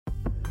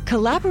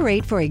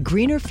Collaborate for a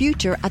greener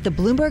future at the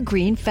Bloomberg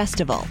Green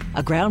Festival,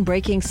 a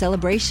groundbreaking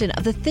celebration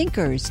of the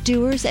thinkers,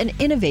 doers, and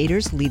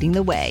innovators leading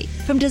the way.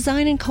 From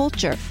design and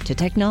culture to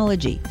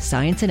technology,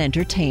 science, and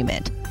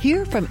entertainment.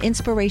 Hear from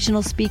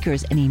inspirational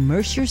speakers and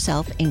immerse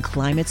yourself in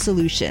climate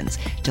solutions.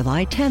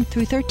 July 10th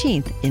through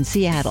 13th in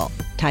Seattle.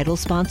 Title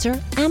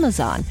sponsor,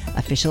 Amazon.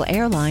 Official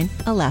airline,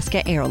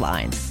 Alaska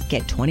Airlines.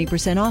 Get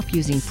 20% off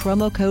using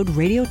promo code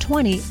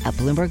Radio20 at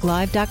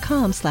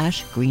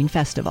BloombergLive.com/Green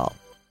Festival.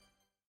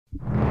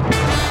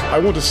 I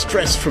want to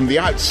stress from the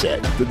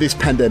outset that this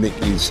pandemic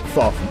is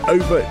far from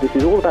over. This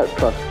is all about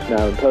trust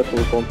now and personal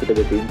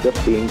responsibility and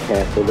just being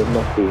careful and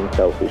not being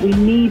selfish. We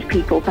need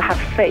people to have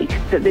faith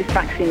that this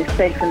vaccine is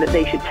safe and that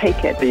they should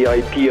take it. The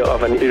idea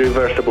of an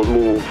irreversible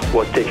move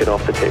was taken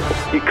off the table.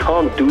 You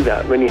can't do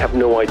that when you have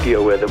no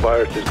idea where the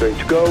virus is going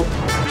to go.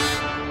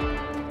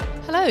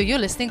 Hello, you're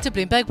listening to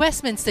Bloomberg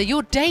Westminster,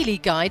 your daily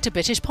guide to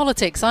British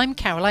politics. I'm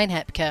Caroline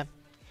Hepker.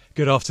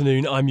 Good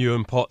afternoon, I'm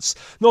Ewan Potts.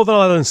 Northern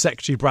Ireland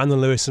Secretary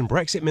Brandon Lewis and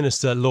Brexit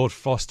Minister Lord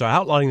Foster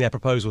outlining their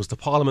proposals to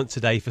Parliament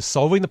today for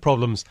solving the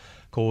problems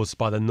caused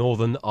by the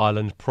Northern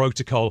Ireland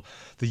Protocol.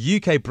 The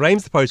UK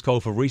blames the protocol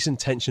for recent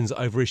tensions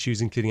over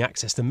issues including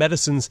access to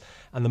medicines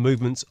and the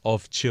movement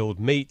of chilled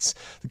meats.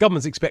 The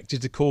government's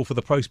expected to call for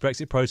the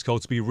post-Brexit protocol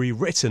to be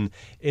rewritten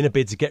in a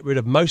bid to get rid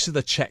of most of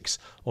the checks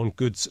on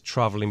goods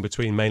travelling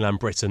between mainland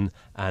Britain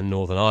and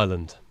Northern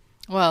Ireland.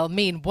 Well,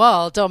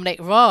 meanwhile, Dominic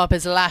Raab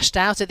has lashed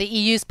out at the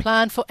EU's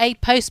plan for a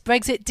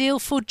post-Brexit deal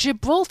for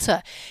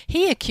Gibraltar.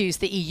 He accused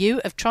the EU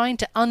of trying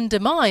to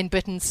undermine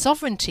Britain's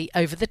sovereignty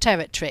over the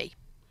territory.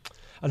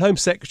 And Home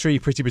Secretary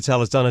Priti Patel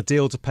has done a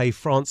deal to pay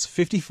France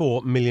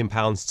 £54 million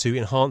to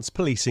enhance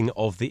policing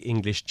of the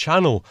English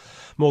Channel.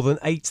 More than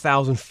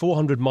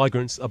 8,400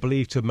 migrants are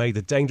believed to have made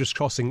the dangerous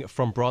crossing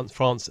from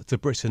France to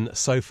Britain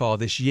so far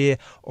this year,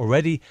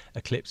 already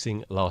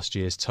eclipsing last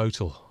year's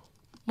total.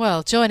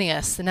 Well, joining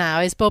us now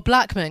is Bob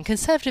Blackman,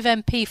 Conservative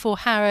MP for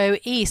Harrow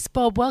East.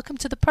 Bob, welcome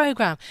to the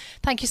programme.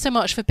 Thank you so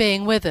much for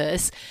being with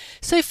us.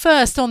 So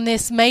first, on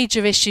this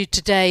major issue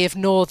today of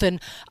Northern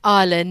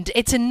Ireland,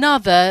 it's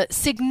another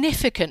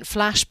significant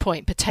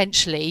flashpoint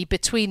potentially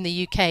between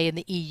the UK and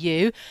the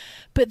EU.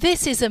 But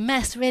this is a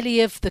mess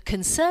really of the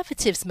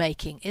Conservatives'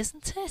 making,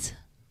 isn't it?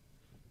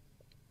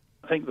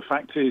 I think the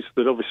fact is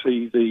that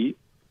obviously the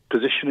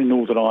position in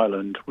Northern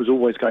Ireland was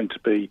always going to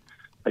be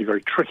a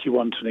very tricky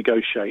one to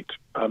negotiate,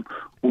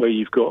 where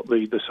you've got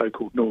the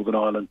so-called Northern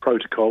Ireland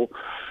Protocol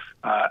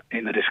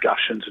in the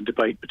discussions and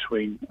debate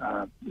between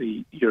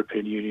the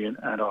European Union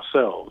and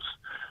ourselves.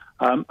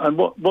 And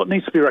what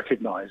needs to be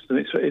recognised, and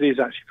it is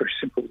actually very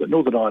simple, that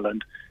Northern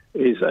Ireland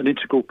is an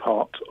integral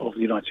part of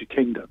the United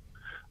Kingdom,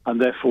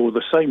 and therefore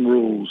the same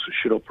rules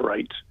should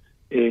operate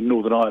in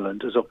Northern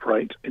Ireland as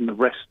operate in the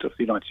rest of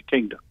the United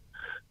Kingdom.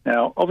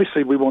 Now,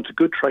 obviously, we want a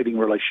good trading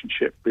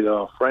relationship with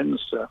our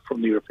friends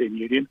from the European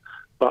Union,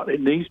 but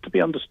it needs to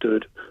be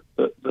understood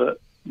that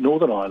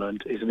Northern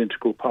Ireland is an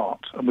integral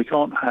part, and we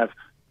can't have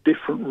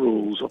different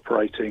rules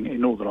operating in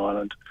Northern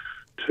Ireland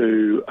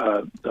to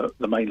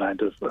the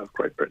mainland of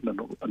Great Britain and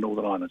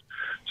Northern Ireland.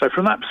 So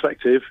from that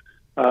perspective,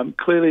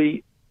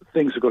 clearly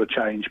things have got to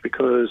change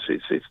because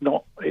it's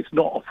not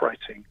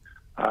operating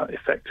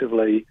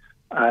effectively,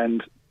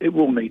 and it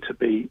will need to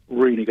be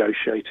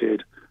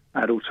renegotiated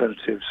and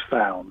alternatives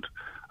found.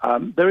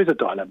 There is a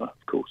dilemma,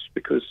 of course,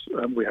 because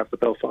we have the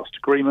Belfast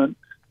Agreement,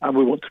 and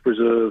we want to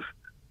preserve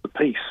the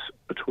peace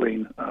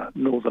between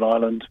Northern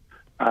Ireland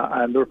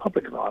and the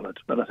Republic of Ireland.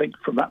 And I think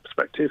from that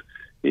perspective,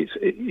 it's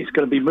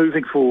going to be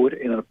moving forward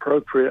in an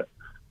appropriate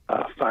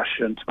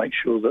fashion to make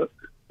sure that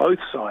both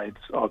sides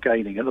are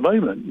gaining. At the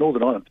moment,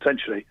 Northern Ireland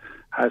potentially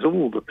has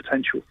all the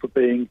potential for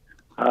being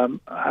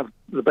have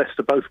the best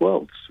of both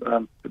worlds.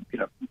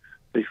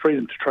 The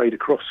freedom to trade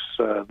across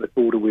the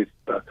border with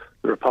the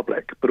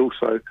Republic, but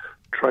also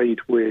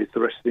trade with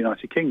the rest of the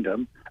United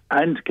Kingdom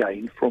and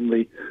gain from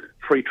the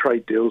free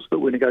trade deals that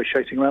we're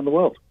negotiating around the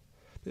world.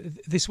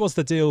 This was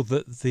the deal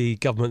that the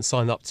government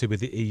signed up to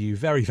with the EU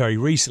very, very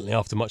recently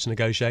after much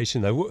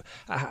negotiation, though.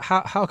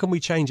 How can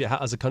we change it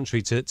as a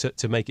country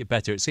to make it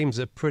better? It seems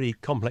a pretty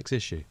complex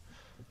issue.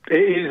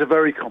 It is a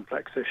very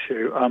complex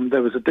issue.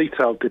 There was a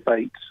detailed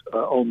debate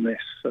on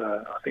this,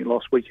 I think,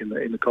 last week in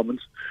the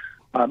Commons,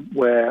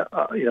 where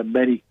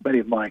many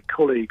of my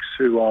colleagues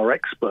who are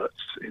experts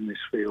in this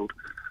field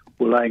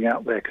were laying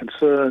out their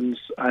concerns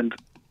and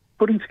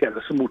putting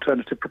together some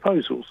alternative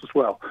proposals as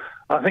well.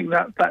 I think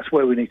that's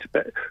where we need to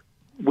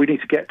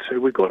get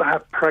to. We've got to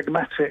have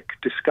pragmatic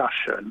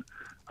discussion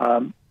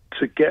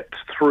to get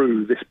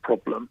through this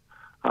problem.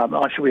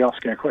 I shall be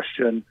asking a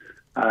question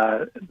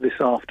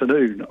this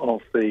afternoon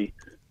of the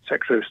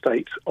Secretary of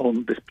State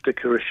on this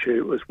particular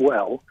issue as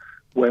well,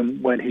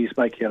 when he's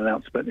making an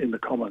announcement in the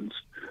Commons.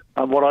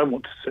 And what I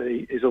want to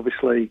see is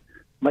obviously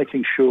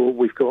making sure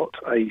we've got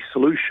a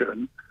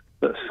solution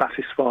that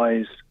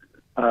satisfies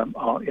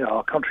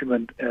our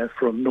countrymen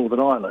from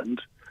Northern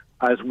Ireland,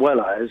 as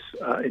well as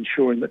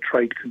ensuring that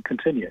trade can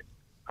continue.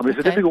 I mean, it's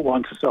a difficult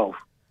one to solve.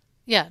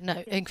 Yeah,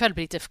 no,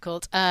 incredibly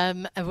difficult,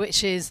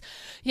 which is,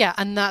 yeah,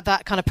 and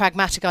that kind of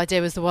pragmatic idea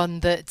was the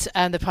one that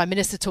the Prime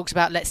Minister talked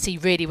about. Let's see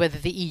really whether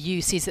the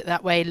EU sees it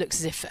that way. It looks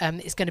as if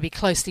it's going to be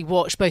closely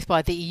watched both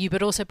by the EU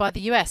but also by the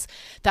US,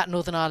 that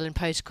Northern Ireland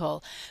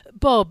Protocol.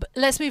 Bob,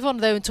 let's move on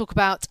though and talk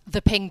about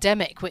the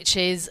pingdemic, which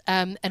is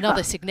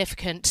another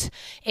significant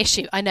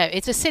issue. I know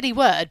it's a silly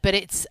word, but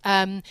it's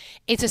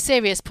a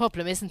serious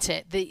problem, isn't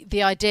it?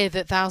 The idea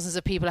that thousands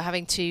of people are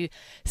having to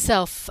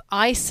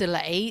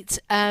self-isolate.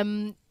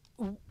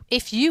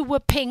 If you were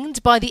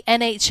pinged by the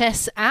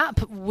NHS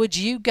app, would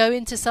you go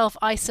into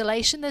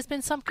self-isolation? There's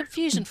been some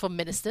confusion from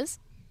ministers.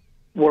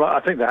 Well, I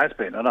think there has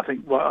been, and I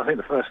think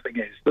the first thing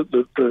is that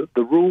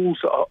the rules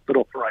that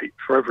operate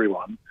for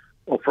everyone,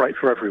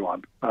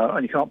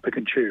 and you can't pick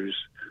and choose,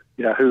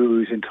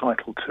 who is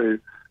entitled to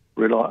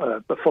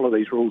follow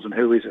these rules and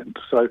who isn't.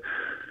 So,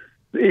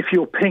 if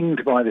you're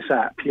pinged by this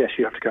app, yes,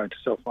 you have to go into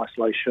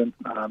self-isolation.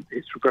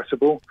 It's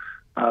regrettable,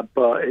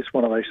 but it's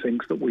one of those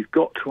things that we've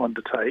got to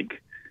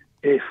undertake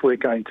if we're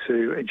going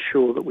to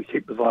ensure that we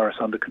keep the virus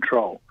under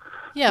control.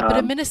 Yeah, but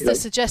a minister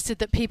suggested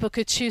that people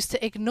could choose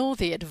to ignore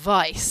the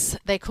advice.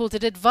 They called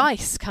it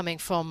advice coming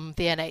from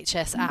the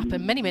NHS app,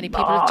 and many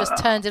people have just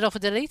turned it off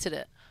and deleted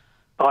it.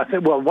 I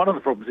think, well, one of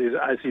the problems is,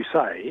 as you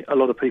say, a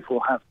lot of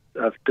people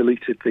have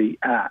deleted the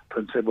app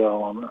and said,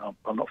 well,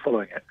 I'm not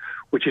following it,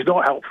 which is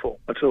not helpful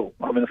at all.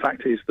 I mean, the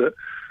fact is that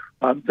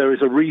there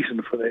is a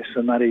reason for this,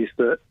 and that is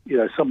that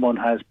someone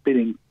has been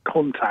in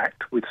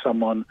contact with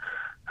someone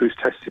who's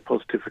tested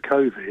positive for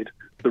COVID.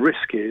 The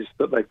risk is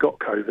that they've got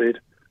COVID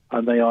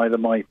and they either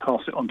may pass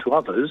it on to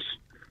others,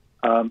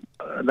 and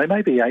they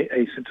may be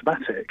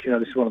asymptomatic.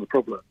 This is one of the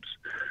problems.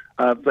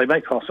 They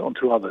may pass it on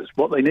to others.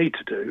 What they need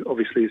to do,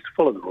 obviously, is to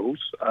follow the rules,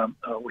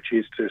 which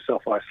is to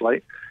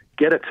self-isolate,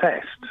 get a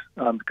test,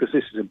 because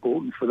this is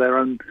important for their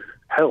own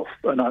health.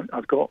 And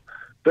I've got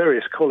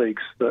various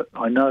colleagues that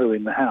I know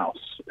in the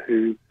House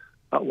who,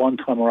 at one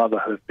time or other,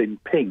 have been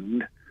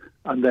pinged,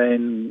 and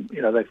then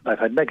they've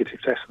had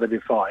negative tests and they've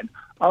been fine.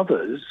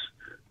 Others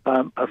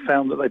have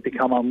found that they've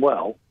become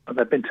unwell and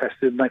they've been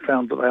tested and they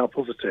found that they are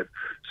positive.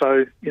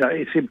 So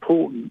it's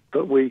important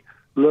that we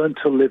learn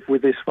to live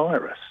with this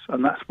virus,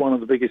 and that's one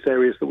of the biggest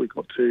areas that we've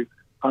got to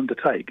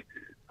undertake.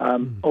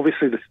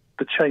 Obviously,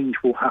 the change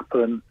will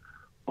happen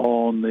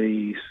on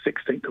the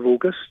 16th of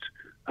August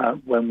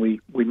when we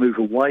move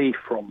away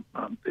from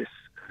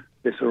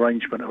this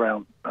arrangement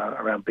around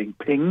being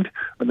pinged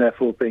and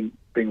therefore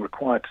being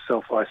required to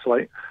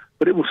self-isolate.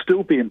 But it will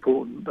still be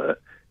important that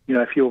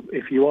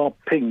if you are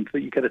pinged, that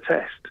you get a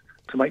test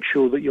to make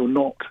sure that you're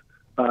not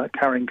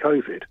carrying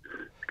COVID.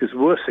 Because the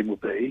worst thing will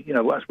be,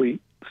 as we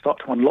start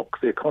to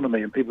unlock the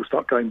economy and people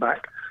start going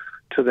back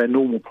to their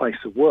normal place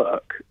of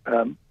work,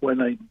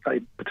 when they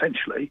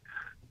potentially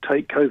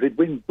take COVID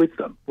with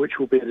them, which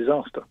will be a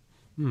disaster.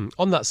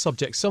 On that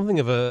subject, something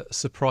of a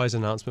surprise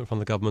announcement from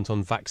the government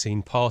on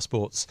vaccine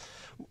passports.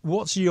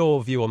 What's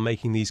your view on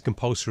making these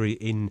compulsory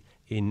in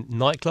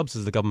nightclubs,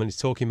 as the government is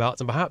talking about,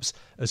 and perhaps,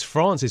 as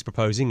France is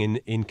proposing,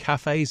 in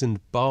cafes and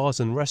bars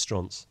and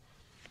restaurants?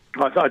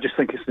 I just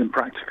think it's an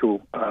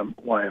impractical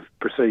way of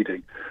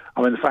proceeding.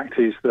 I mean, the fact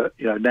is that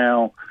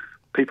now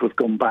people have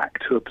gone back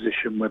to a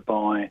position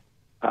whereby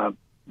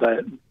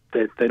they're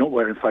not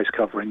wearing face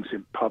coverings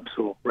in pubs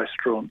or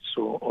restaurants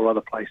or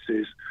other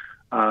places.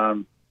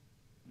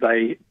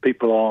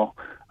 People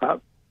are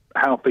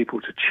how are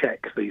people to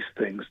check these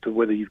things to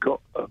whether you've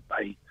got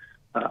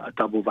a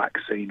double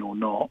vaccine or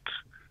not.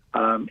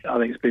 I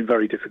think it's been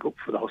very difficult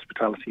for the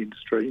hospitality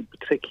industry in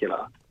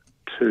particular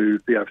to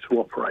be able to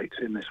operate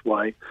in this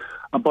way.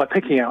 And by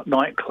picking out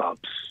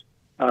nightclubs,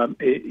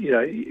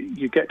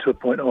 you get to a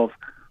point of,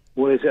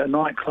 well, is it a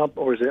nightclub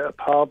or is it a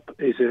pub?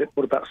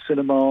 What about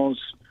cinemas,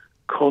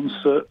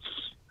 concerts,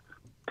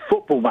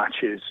 football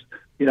matches?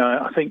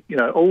 I think,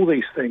 all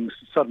these things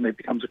suddenly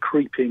becomes a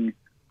creeping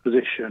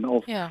position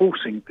of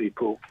forcing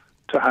people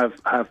to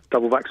have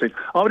double vaccine.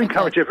 I would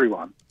encourage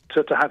everyone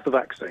to have the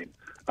vaccine.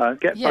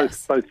 Get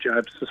both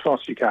jabs as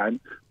fast as you can.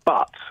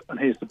 But, and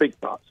here's the big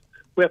but,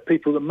 we have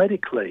people that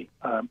medically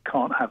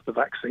can't have the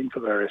vaccine for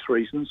various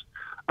reasons,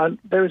 and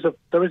there is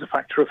a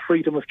factor of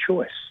freedom of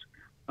choice.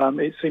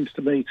 It seems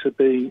to me to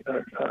be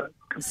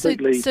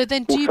completely So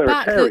then do you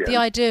back the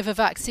idea of a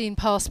vaccine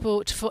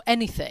passport for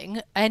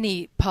anything,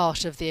 any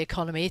part of the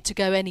economy, to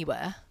go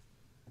anywhere?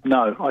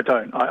 No, I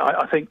don't.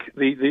 I think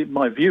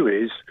my view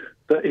is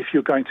that if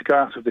you're going to go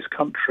out of this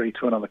country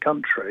to another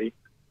country,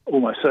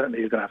 almost certainly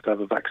you're going to have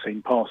a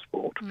vaccine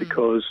passport,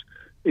 because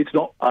it's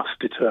not us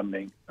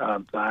determining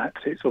that.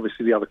 It's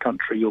obviously the other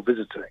country you're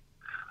visiting.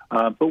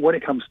 But when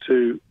it comes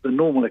to the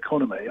normal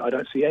economy, I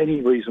don't see any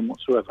reason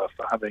whatsoever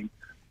for having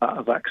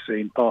a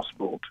vaccine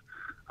passport,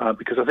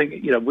 because I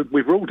think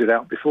we've ruled it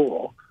out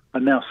before,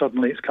 and now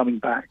suddenly it's coming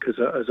back as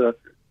a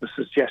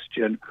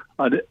suggestion.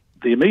 And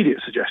the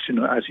immediate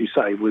suggestion, as you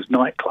say, was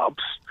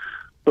nightclubs,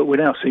 but we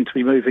now seem to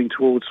be moving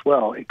towards,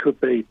 well, it could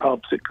be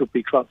pubs, it could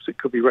be clubs, it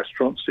could be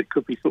restaurants, it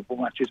could be football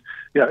matches.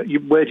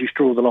 Where do you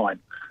draw the line?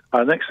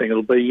 Next thing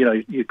it'll be,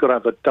 you've got to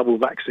have a double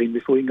vaccine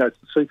before you can go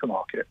to the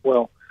supermarket.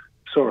 Well,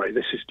 Sorry,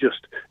 this is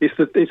just it's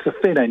the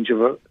thin end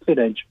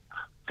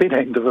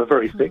of a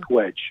very thick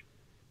wedge.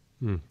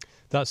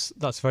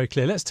 That's very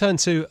clear. Let's turn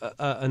to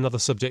another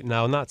subject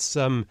now, and that's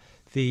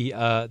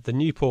the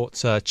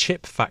Newport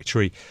chip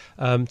factory.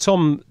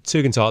 Tom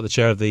Tugendhat, the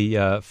chair of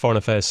the Foreign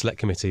Affairs Select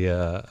Committee,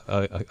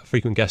 a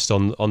frequent guest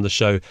on the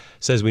show,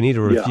 says we need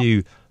a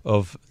review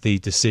of the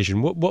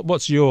decision.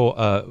 What's your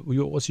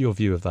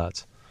view of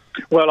that?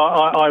 Well,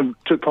 I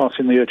took part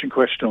in the urgent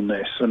question on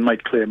this and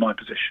made clear my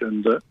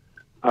position that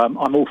I'm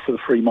all for the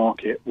free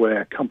market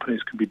where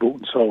companies can be bought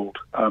and sold,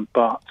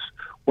 but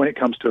when it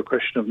comes to a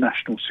question of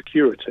national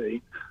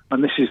security,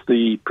 and this is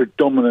the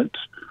predominant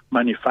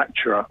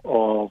manufacturer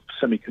of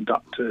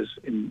semiconductors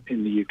in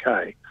the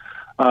UK,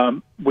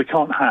 we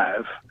can't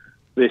have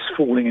this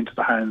falling into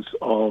the hands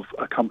of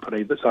a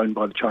company that's owned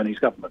by the Chinese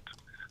government.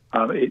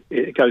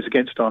 It goes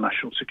against our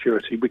national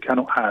security. We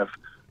cannot have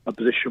a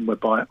position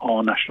whereby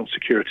our national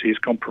security is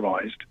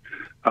compromised.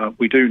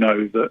 We do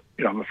know that,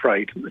 I'm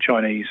afraid, that the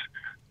Chinese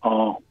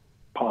are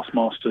past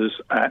masters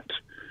at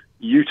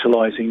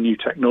utilising new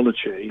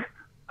technology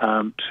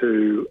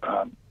to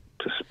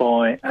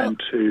spy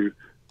and to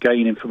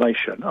gain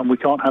information, and we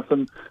can't have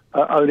them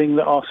owning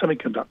our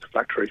semiconductor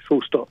factory,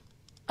 full stop.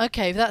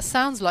 Okay, that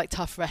sounds like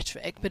tough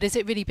rhetoric, but is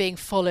it really being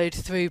followed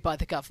through by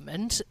the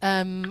government,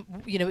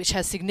 which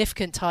has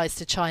significant ties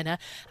to China?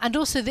 And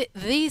also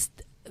these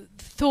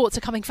thoughts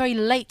are coming very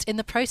late in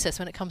the process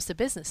when it comes to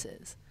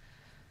businesses.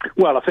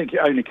 Well, I think it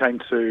only came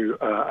to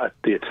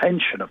the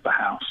attention of the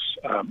House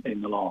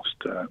in the last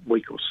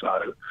week or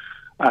so,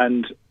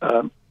 and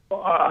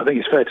I think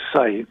it's fair to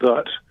say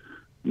that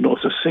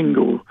not a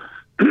single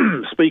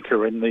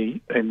speaker in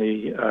the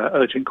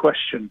urgent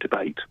question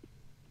debate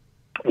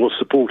was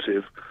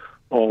supportive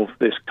of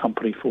this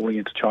company falling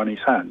into Chinese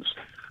hands.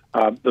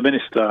 The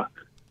minister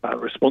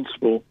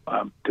responsible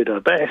did her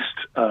best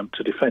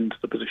to defend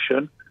the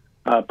position,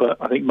 but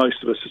I think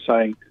most of us are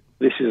saying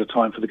this is a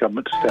time for the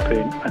government to step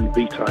in and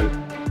veto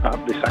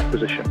this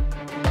acquisition.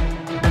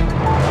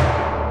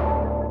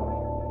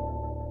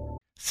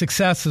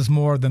 Success is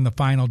more than the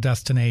final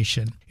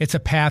destination. It's a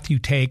path you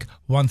take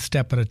one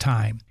step at a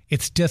time.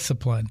 It's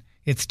discipline,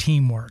 it's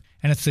teamwork,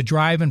 and it's the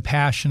drive and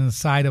passion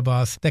inside of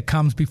us that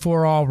comes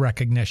before all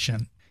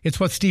recognition. It's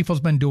what Stifel's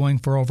been doing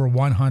for over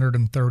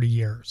 130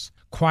 years.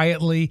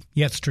 Quietly,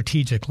 yet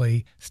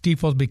strategically,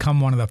 Stifel's become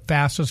one of the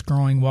fastest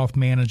growing wealth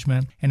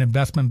management and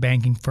investment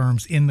banking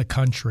firms in the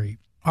country.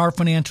 Our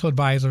financial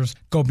advisors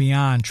go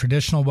beyond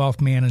traditional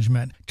wealth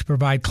management to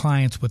provide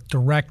clients with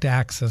direct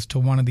access to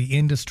one of the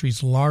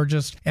industry's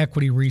largest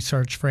equity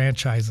research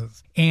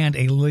franchises and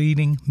a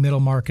leading middle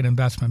market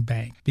investment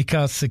bank.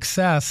 Because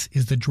success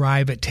is the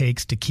drive it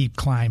takes to keep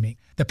climbing,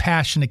 the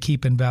passion to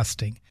keep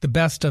investing, the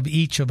best of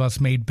each of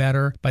us made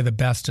better by the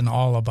best in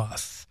all of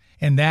us.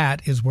 And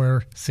that is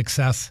where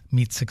success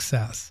meets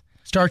success.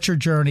 Start your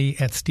journey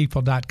at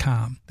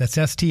Stifel.com. That's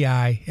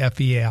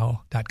STIFEL.com.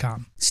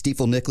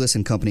 Stifel Nicholas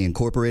and Company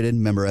Incorporated,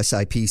 member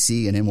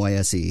SIPC and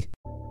NYSE.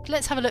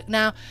 Let's have a look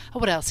now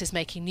at what else is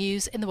making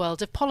news in the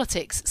world of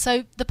politics.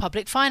 So, the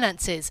public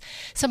finances.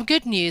 Some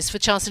good news for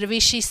Chancellor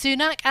Rishi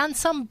Sunak and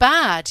some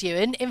bad,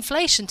 Ewan.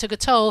 Inflation took a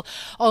toll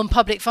on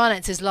public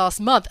finances last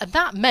month, and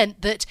that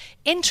meant that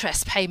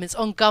interest payments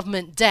on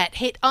government debt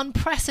hit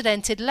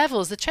unprecedented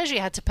levels. The Treasury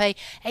had to pay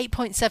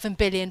 £8.7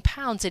 billion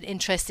in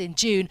interest in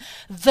June,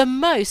 the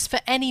most for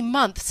any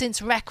month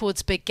since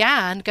records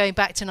began, going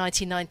back to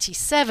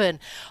 1997.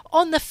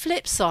 On the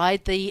flip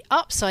side, the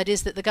upside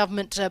is that the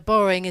government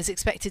borrowing is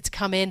expected to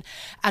come in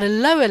at a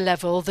lower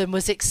level than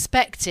was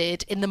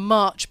expected in the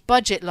March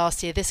budget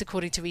last year. This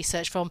according to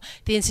research from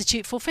the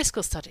Institute for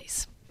Fiscal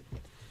Studies.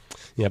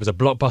 Yeah, it was a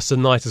blockbuster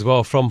night as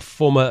well from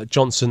former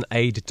Johnson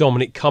aide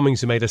Dominic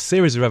Cummings, who made a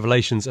series of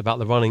revelations about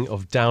the running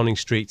of Downing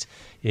Street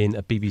in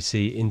a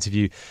BBC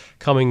interview.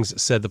 Cummings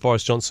said that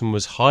Boris Johnson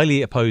was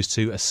highly opposed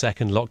to a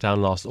second lockdown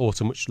last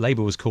autumn, which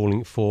Labour was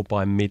calling for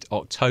by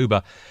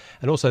mid-October,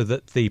 and also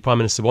that the Prime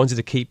Minister wanted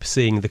to keep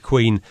seeing the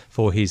Queen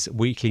for his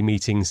weekly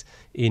meetings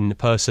in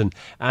person.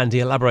 And he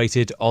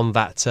elaborated on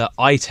that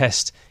eye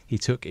test he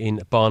took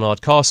in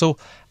Barnard Castle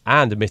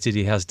and admitted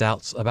he has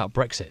doubts about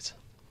Brexit.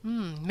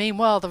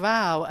 Meanwhile, the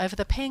row over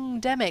the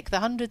pingdemic,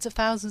 the hundreds of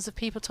thousands of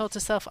people told to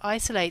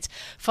self-isolate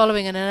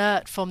following an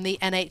alert from the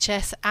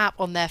NHS app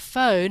on their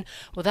phone,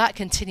 well, that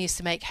continues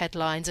to make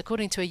headlines.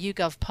 According to a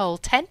YouGov poll,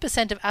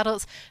 10% of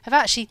adults have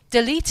actually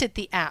deleted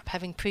the app,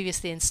 having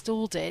previously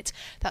installed it.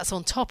 That's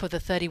on top of the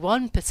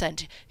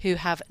 31% who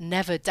have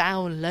never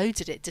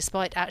downloaded it,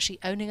 despite actually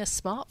owning a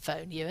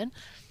smartphone, Ewan.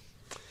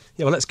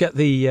 Yeah, well, let's get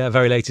the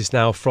very latest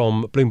now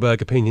from Bloomberg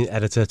opinion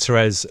editor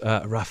Therese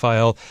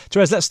Raphael.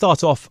 Therese, let's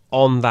start off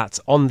on that,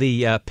 on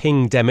the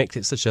pingdemic.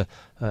 It's such a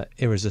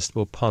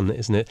irresistible pun,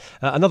 isn't it?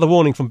 Another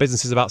warning from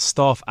businesses about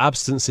staff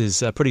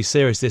absences. Pretty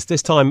serious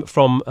this time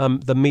from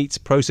the meat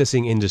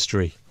processing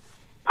industry.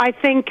 I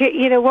think,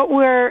 what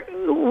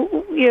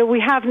we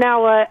have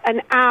now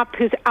an app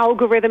whose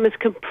algorithm is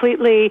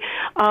completely,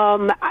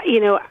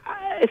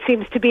 it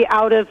seems to be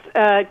out of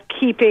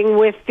keeping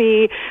with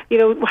the,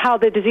 how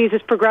the disease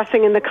is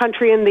progressing in the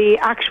country and the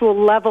actual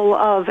level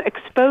of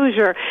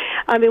exposure.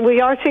 I mean,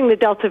 we are seeing the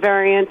Delta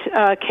variant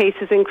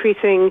cases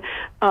increasing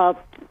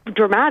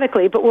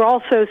dramatically, but we're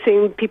also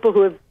seeing people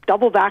who have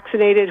double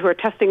vaccinated, who are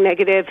testing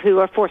negative, who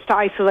are forced to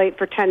isolate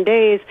for 10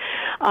 days.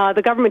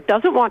 The government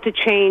doesn't want to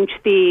change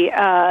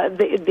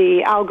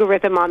the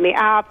algorithm on the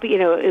app.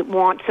 It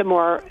wants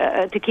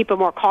to keep a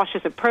more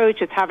cautious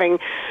approach. It's having,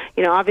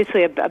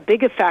 obviously a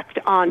big effect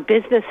on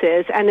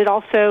businesses, and it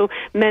also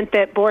meant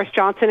that Boris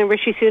Johnson and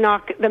Rishi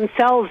Sunak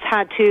themselves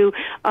had to,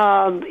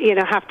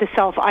 have to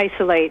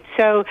self-isolate.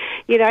 So,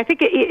 I think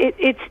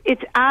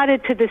it's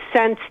added to the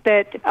sense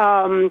that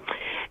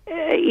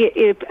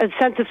a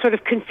sense of sort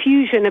of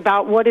confusion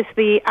about what is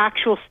the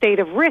actual state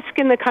of risk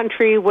in the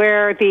country,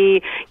 where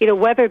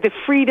whether the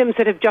freedoms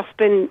that have just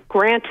been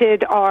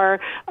granted are,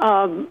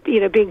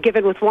 being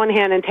given with one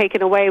hand and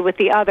taken away with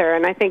the other.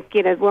 And I think,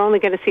 we're only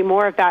going to see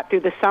more of that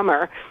through the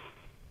summer.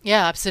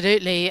 Yeah,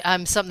 absolutely.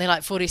 Something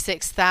like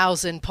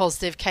 46,000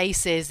 positive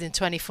cases in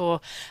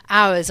 24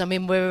 hours. I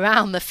mean, we're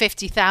around the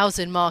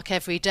 50,000 mark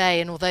every day,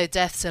 and although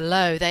deaths are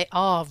low, they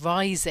are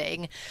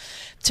rising.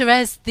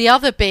 Therese, the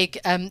other big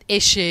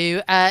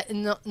issue,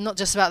 not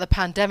just about the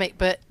pandemic,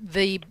 but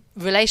the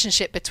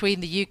relationship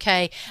between the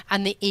UK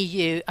and the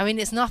EU. I mean,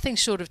 it's nothing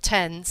short of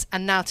tense,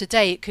 and now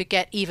today it could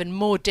get even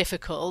more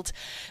difficult.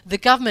 The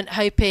government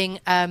hoping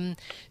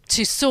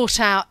to sort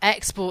out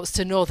exports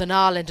to Northern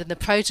Ireland and the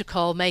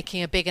protocol,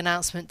 making a big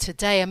announcement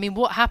today. I mean,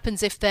 what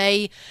happens if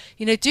they,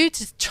 do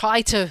to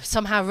try to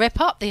somehow rip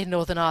up the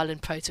Northern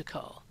Ireland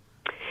protocol?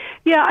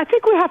 Yeah, I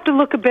think we have to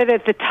look a bit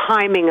at the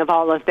timing of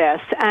all of this.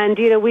 And,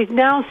 we've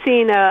now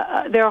seen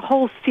there are a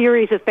whole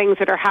series of things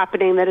that are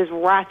happening that is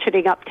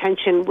ratcheting up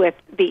tension with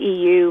the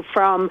EU,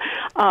 from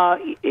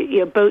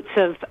boats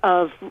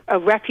of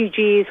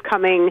refugees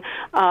coming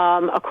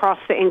across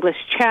the English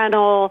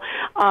Channel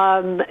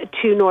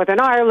to Northern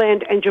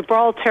Ireland and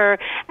Gibraltar.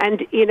 And,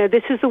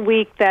 this is a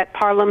week that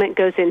Parliament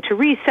goes into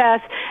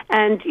recess.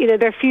 And,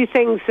 there are a few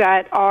things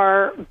that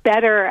are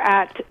better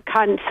at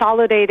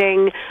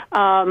consolidating,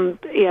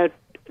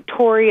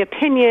 Tory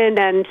opinion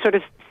and sort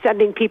of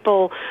sending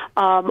people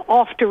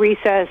off to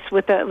recess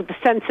with the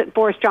sense that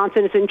Boris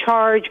Johnson is in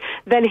charge,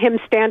 than him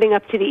standing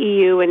up to the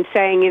EU and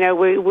saying,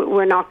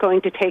 we're not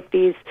going to take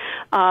these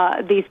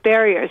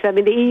barriers. I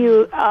mean, the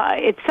EU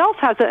itself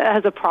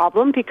has a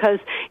problem, because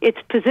its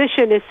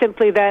position is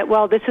simply that,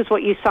 well, this is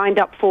what you signed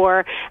up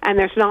for, and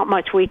there's not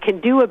much we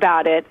can do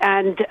about it.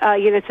 And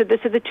so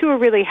the two are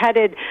really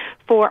headed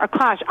for a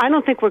clash. I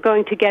don't think we're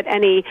going to get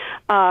any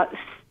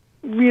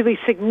really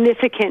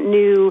significant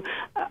new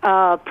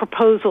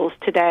proposals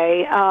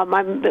today.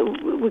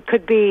 We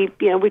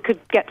could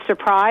get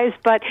surprised,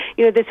 but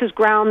this is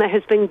ground that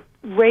has been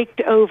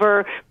raked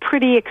over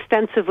pretty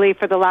extensively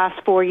for the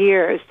last 4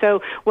 years.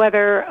 So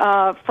whether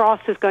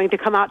Frost is going to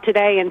come out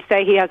today and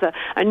say he has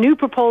a new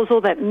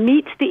proposal that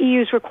meets the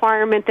EU's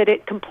requirement that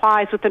it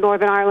complies with the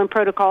Northern Ireland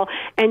Protocol,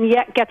 and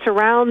yet gets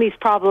around these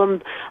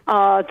problems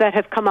that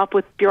have come up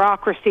with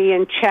bureaucracy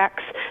and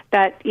checks,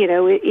 that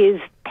is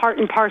part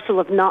and parcel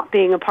of not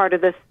being a part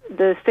of the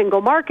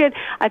single market,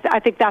 I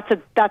think that's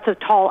a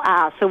tall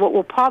ask. So what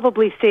we'll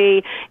probably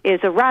see is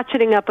a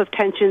ratcheting up of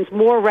tensions,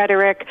 more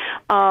rhetoric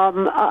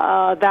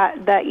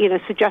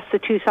that suggests the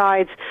two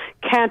sides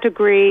can't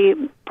agree.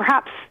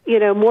 Perhaps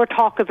more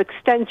talk of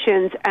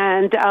extensions,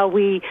 and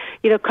we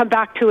come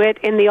back to it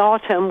in the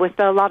autumn with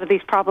a lot of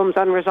these problems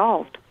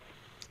unresolved.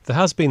 There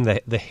has been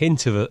the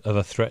hint of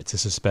a threat to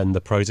suspend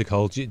the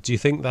protocol. Do you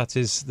think there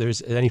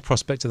is any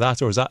prospect of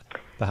that, or is that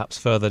perhaps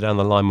further down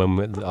the line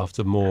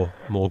after more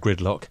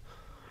gridlock?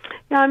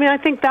 Yeah, I mean, I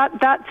think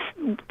that's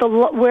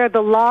where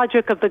the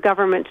logic of the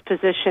government's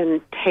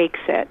position takes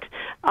it.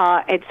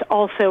 It's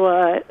also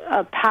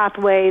a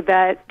pathway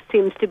that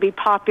seems to be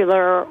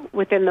popular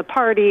within the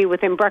party,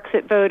 within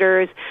Brexit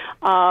voters.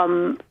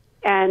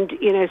 And,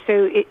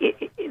 so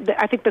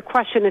I think the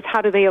question is,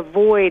 how do they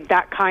avoid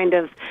that kind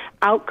of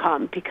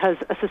outcome? Because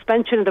a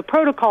suspension of the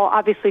protocol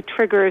obviously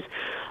triggers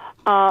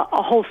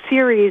a whole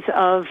series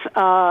of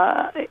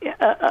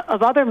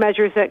other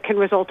measures that can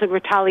result in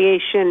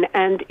retaliation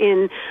and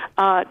in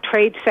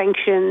trade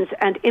sanctions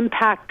and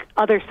impact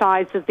other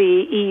sides of the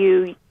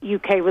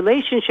EU-UK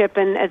relationship,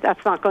 and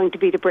that's not going to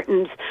be to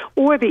Britain's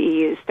or the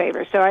EU's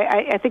favor. So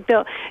I think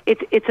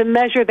it's a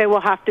measure they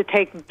will have to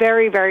take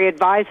very, very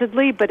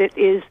advisedly, but it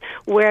is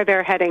where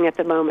they're heading at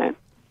the moment.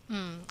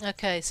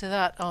 Okay, so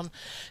that on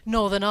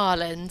Northern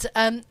Ireland.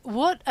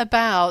 What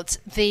about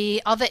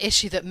the other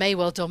issue that may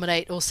well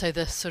dominate also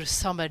the sort of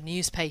summer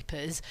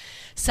newspapers?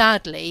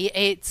 Sadly,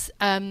 it's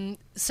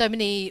so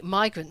many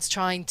migrants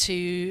trying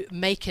to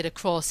make it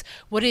across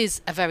what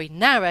is a very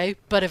narrow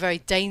but a very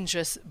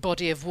dangerous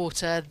body of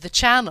water, the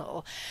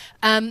Channel.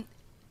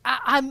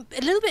 I'm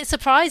a little bit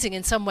surprising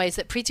in some ways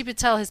that Priti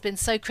Patel has been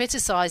so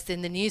criticised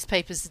in the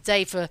newspapers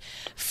today for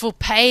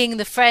paying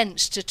the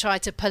French to try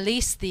to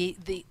police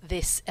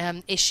this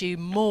issue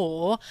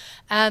more.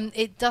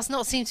 It does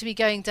not seem to be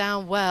going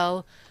down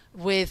well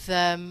with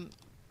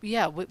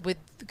with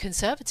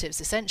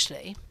Conservatives,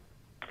 essentially.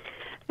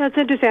 That's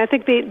interesting. I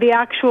think the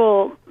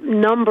actual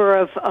number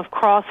of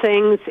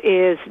crossings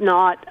is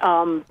not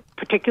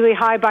particularly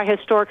high by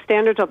historic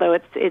standards, although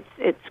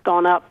it's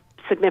gone up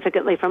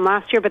significantly from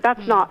last year, but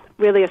that's not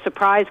really a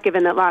surprise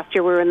given that last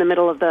year we were in the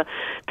middle of the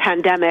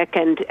pandemic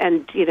and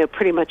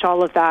pretty much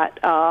all of that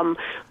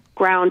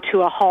ground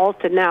to a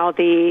halt, and now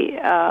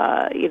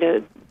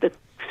the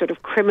sort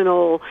of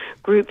criminal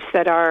groups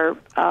that are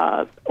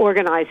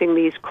organizing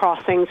these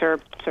crossings are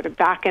sort of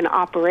back in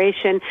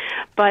operation.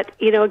 But,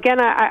 again,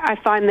 I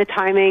find the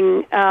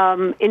timing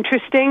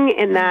interesting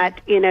in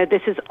that,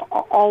 this is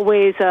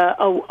always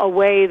a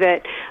way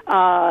that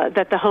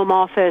that the Home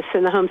Office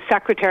and the Home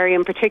Secretary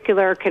in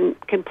particular can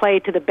play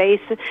to the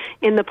base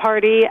in the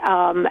party.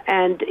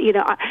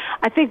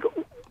 I think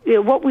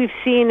what we've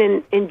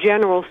seen in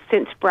general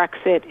since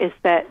Brexit is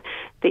that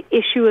the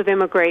issue of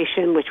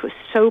immigration, which was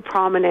so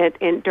prominent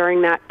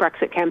during that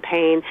Brexit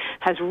campaign,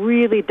 has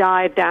really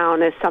died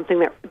down as something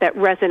that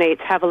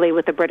resonates heavily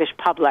with the British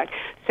public.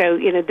 So,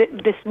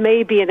 this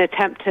may be an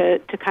attempt to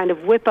kind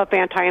of whip up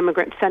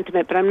anti-immigrant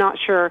sentiment, but I'm not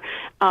sure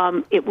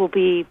it will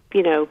be,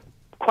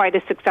 quite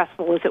as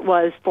successful as it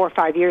was 4 or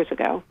 5 years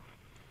ago.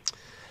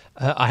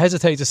 I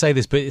hesitate to say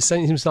this, but it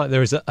seems like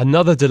there is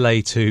another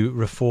delay to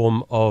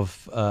reform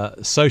of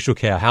social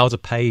care, how to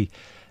pay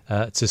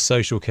to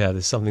social care.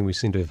 There's something we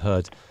seem to have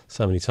heard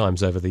so many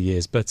times over the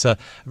years. But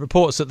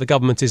reports that the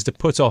government is to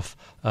put off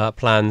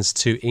plans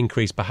to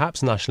increase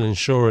perhaps national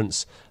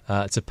insurance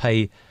to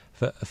pay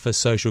for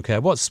social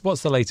care. What's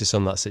the latest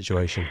on that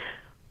situation?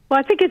 Well,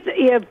 I think it's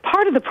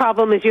part of the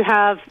problem is you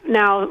have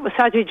now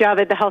Sajid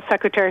Javid, the health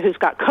secretary, who's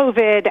got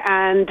COVID,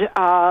 and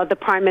the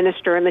prime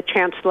minister and the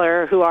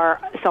chancellor who are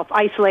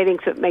self-isolating,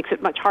 so it makes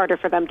it much harder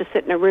for them to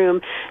sit in a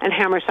room and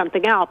hammer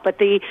something out. But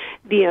the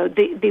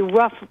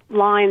rough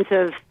lines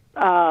of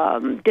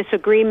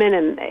disagreement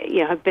and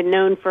have been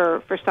known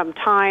for some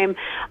time.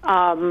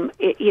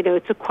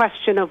 It's a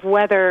question of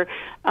whether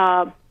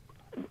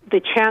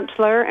the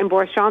Chancellor and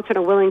Boris Johnson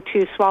are willing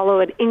to swallow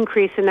an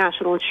increase in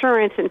national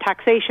insurance and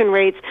taxation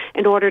rates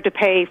in order to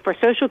pay for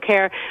social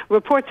care.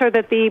 Reports are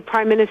that the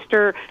Prime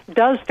Minister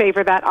does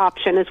favor that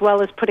option, as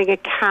well as putting a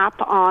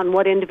cap on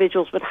what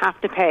individuals would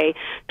have to pay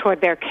toward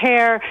their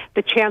care.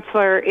 The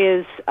Chancellor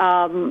is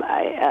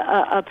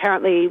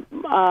apparently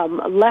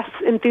less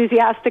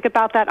enthusiastic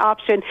about that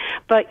option,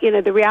 but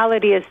the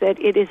reality is that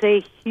it is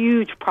a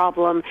huge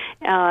problem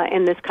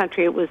in this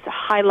country. It was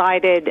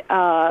highlighted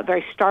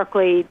very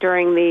starkly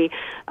during the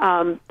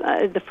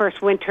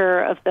first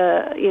winter of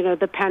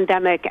the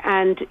pandemic,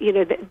 and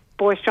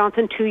Boris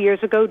Johnson 2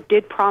 years ago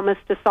did promise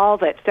to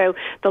solve it. So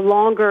the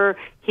longer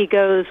he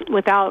goes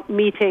without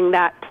meeting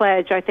that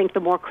pledge, I think the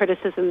more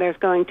criticism there's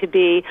going to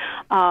be,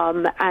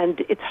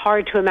 and it's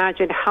hard to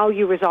imagine how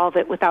you resolve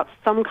it without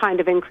some kind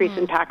of increase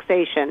in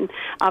taxation,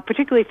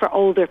 particularly for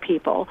older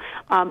people.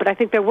 But I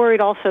think they're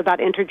worried also about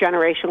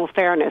intergenerational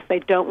fairness. They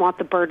don't want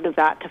the burden of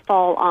that to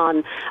fall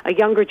on a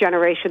younger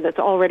generation that's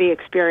already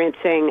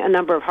experiencing a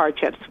number of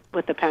hardships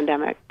with the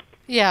pandemic.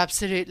 Yeah,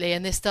 absolutely.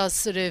 And this does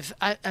sort of,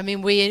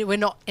 we're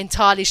not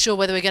entirely sure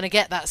whether we're going to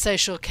get that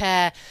social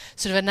care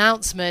sort of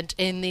announcement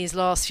in these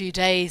last few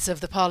days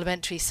of the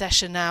parliamentary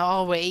session now,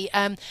 are we?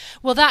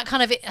 Well, that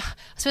kind of, I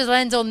suppose I'll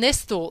end on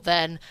this thought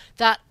then,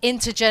 that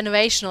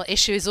intergenerational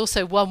issue is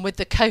also one with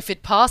the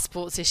COVID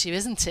passports issue,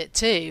 isn't it,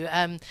 too?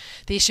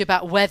 The issue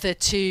about whether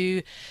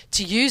to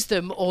use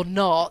them or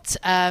not.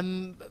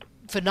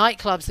 For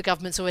nightclubs, the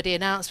government's already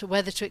announced, but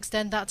whether to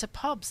extend that to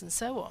pubs and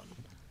so on.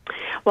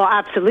 Well,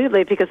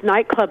 absolutely, because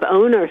nightclub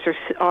owners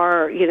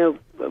are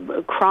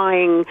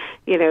crying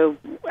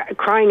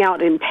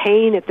out in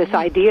pain at this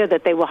idea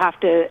that they will have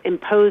to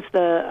impose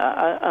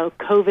a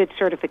COVID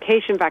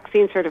certification,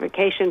 vaccine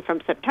certification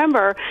from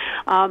September.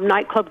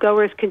 Nightclub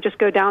goers can just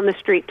go down the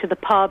street to the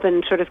pub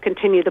and sort of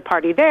continue the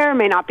party there. It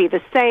may not be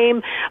the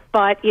same,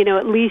 but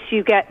at least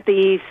you get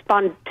the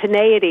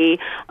spontaneity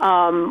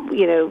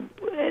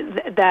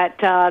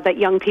that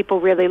young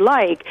people really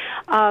like.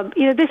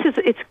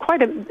 It's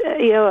quite a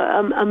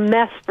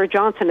mess for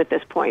Johnson at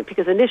this point,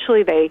 because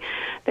initially they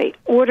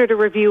ordered a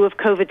review of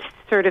COVID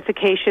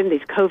certification,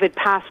 these COVID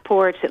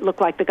passports. It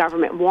looked like the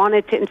government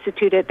wanted to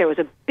institute it. There was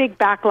a big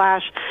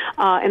backlash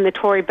in the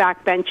Tory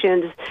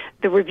backbenches.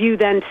 The review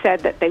then said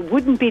that they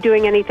wouldn't be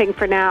doing anything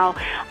for now.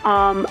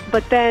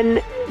 But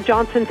then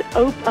Johnson's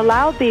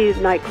allowed the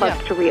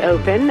nightclubs to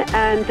reopen,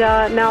 and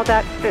now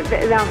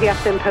he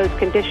has to impose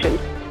conditions.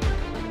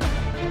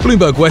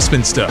 Bloomberg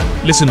Westminster.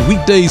 Listen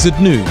weekdays at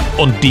noon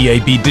on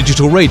DAB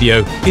Digital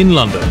Radio in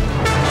London.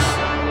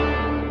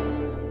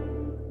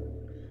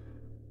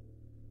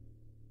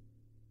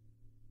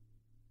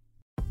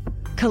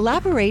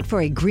 Collaborate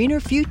for a greener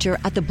future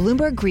at the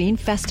Bloomberg Green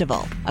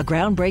Festival, a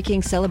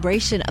groundbreaking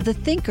celebration of the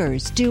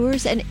thinkers,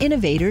 doers, and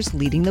innovators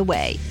leading the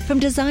way. From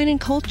design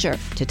and culture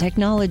to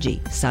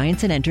technology,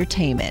 science, and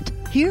entertainment.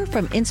 Hear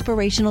from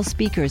inspirational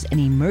speakers and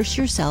immerse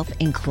yourself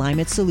in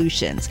climate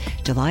solutions.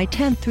 July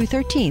 10th through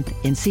 13th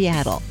in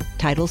Seattle.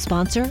 Title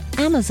sponsor,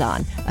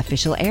 Amazon.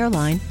 Official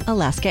airline,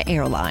 Alaska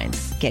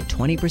Airlines. Get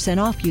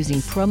 20% off using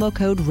promo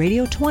code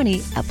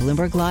radio20 at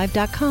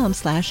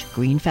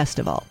BloombergLive.com/Green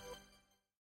Festival.